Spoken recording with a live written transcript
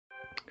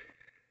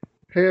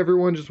Hey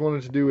everyone, just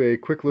wanted to do a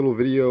quick little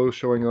video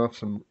showing off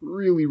some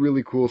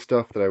really cool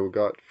stuff that I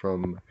got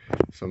from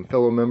some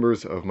fellow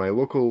members of my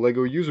local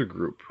LEGO user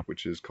group,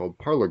 which is called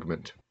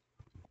ParLUGment.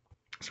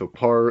 So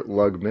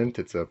ParLUGment,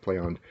 it's a play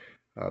on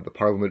the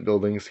Parliament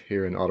buildings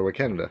here in Ottawa,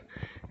 Canada.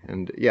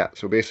 And yeah,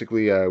 so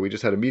basically we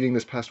just had a meeting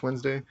this past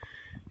Wednesday,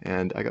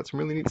 and I got some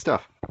really neat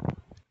stuff.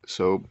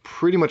 So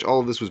pretty much all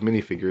of this was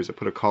minifigures. I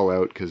put a call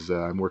out because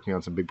I'm working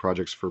on some big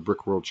projects for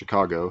Brickworld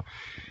Chicago,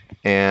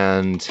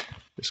 and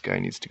this guy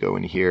needs to go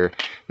in here.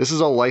 This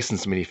is all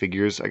licensed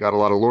minifigures. I got a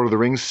lot of Lord of the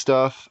Rings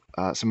stuff,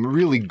 some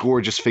really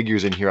gorgeous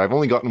figures in here. I've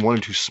only gotten one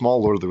or two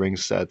small Lord of the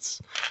Rings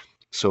sets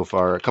so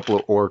far, a couple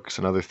of orcs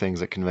and other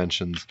things at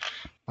conventions.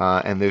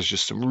 And there's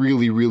just some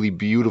really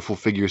beautiful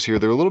figures here.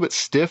 They're a little bit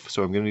stiff,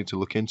 so I'm going to need to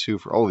look into,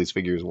 for all of these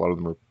figures, a lot of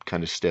them are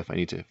kind of stiff. I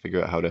need to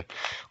figure out how to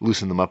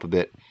loosen them up a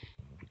bit.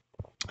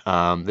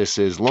 This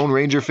is Lone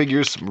Ranger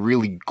figures, some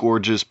really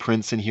gorgeous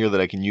prints in here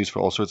that I can use for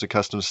all sorts of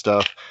custom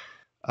stuff.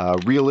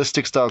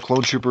 Realistic style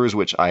clone troopers,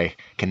 which I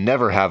can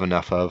never have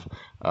enough of.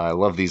 I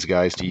love these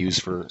guys to use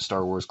for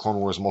Star Wars Clone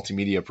Wars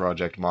multimedia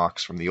project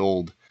mocks from the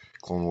old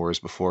Clone Wars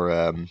before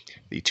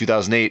the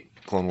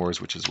 2008 Clone Wars,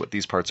 which is what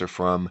these parts are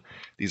from.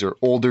 These are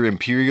older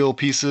Imperial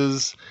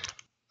pieces.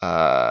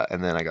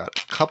 And then I got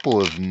a couple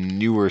of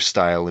newer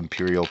style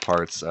Imperial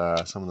parts.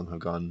 Some of them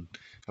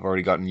have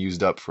already gotten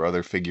used up for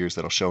other figures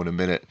that I'll show in a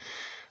minute.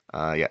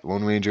 Yeah,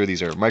 Lone Ranger,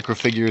 these are micro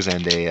figures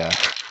and a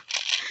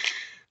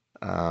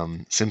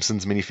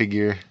Simpsons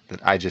minifigure that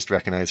I just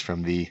recognized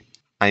from the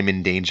I'm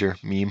in Danger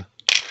meme.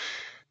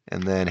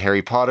 And then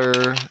Harry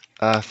Potter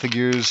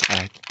figures.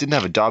 I didn't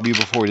have a Dobby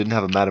before, didn't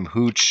have a Madame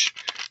Hooch,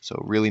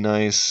 so really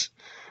nice.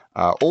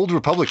 Old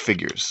Republic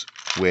figures,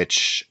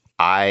 which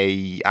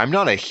I'm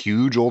not a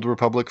huge Old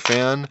Republic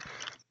fan.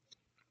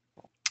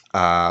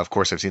 Of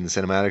course, I've seen the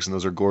cinematics, and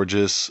those are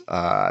gorgeous.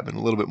 I've been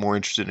a little bit more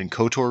interested in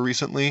KOTOR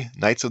recently,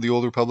 Knights of the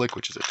Old Republic,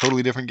 which is a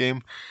totally different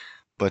game.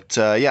 But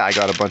yeah, I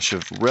got a bunch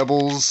of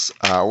Rebels,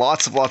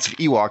 lots of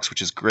Ewoks,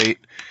 which is great,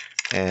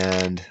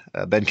 and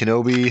Ben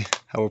Kenobi,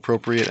 how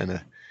appropriate, and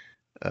a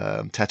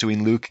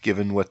Tatooine Luke,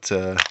 given what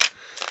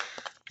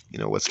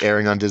what's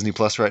airing on Disney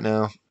Plus right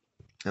now.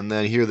 And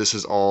then here, this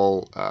is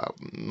all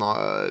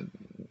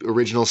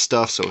original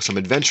stuff. So some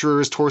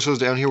Adventurers torsos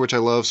down here, which I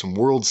love. Some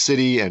World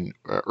City and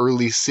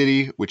Early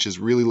City, which is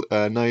really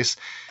nice.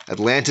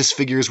 Atlantis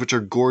figures, which are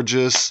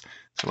gorgeous.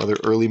 Some other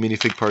early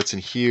minifig parts in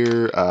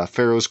here.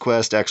 Pharaoh's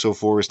Quest, Exo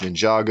Force,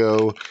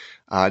 Ninjago.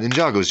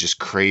 Ninjago is just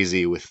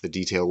crazy with the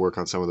detail work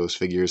on some of those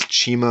figures.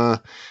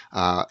 Chima,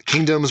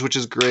 Kingdoms, which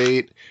is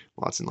great.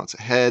 Lots and lots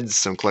of heads.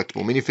 Some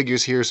collectible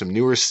minifigures here. Some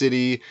newer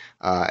city.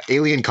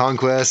 Alien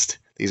Conquest.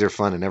 These are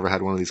fun. I never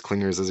had one of these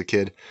clingers as a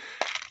kid.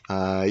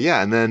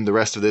 Yeah, and then the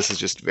rest of this is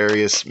just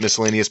various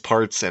miscellaneous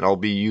parts, and I'll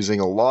be using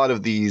a lot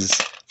of these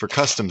for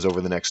customs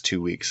over the next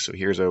 2 weeks. So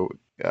here's a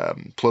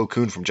Plo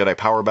Koon from Jedi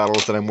Power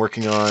Battles that I'm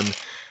working on.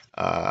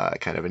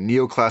 Kind of a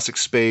neoclassic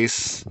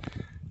space,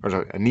 or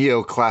sorry, a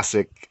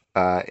neoclassic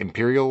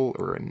Imperial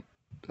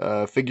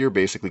or figure,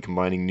 basically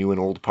combining new and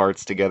old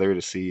parts together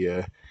to see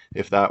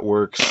if that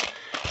works.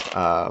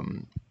 A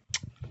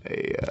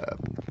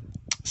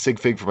sig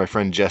fig for my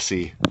friend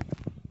Jesse,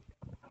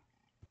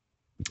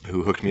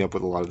 who hooked me up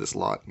with a lot of this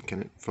lot.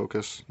 Can it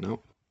focus?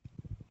 Nope.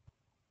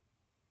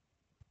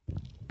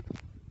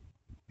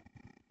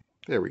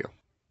 There we go.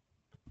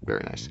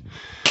 Very nice.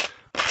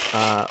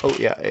 Oh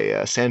yeah,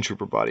 a Sand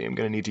Trooper body. I'm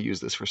going to need to use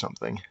this for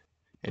something.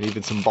 And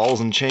even some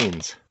balls and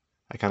chains.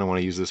 I kind of want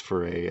to use this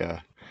for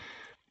a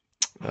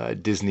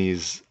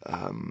Disney's,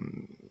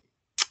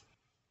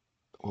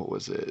 what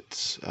was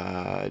it?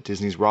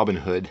 Disney's Robin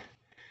Hood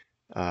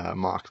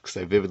mock, because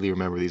I vividly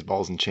remember these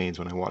balls and chains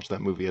when I watched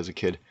that movie as a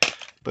kid.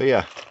 But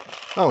yeah.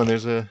 Oh, and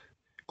there's a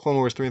Clone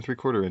Wars 3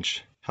 3/4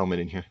 inch helmet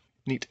in here.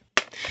 Neat.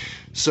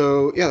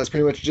 So yeah, that's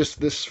pretty much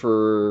just this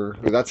for.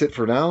 That's it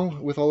for now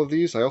with all of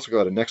these. I also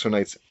got a Nexo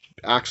Knights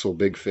Axel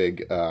big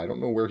fig. I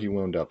don't know where he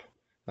wound up.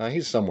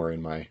 He's somewhere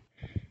in my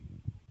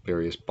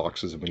various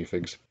boxes of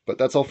minifigs. But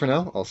that's all for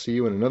now. I'll see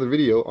you in another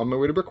video on my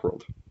way to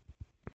Brickworld.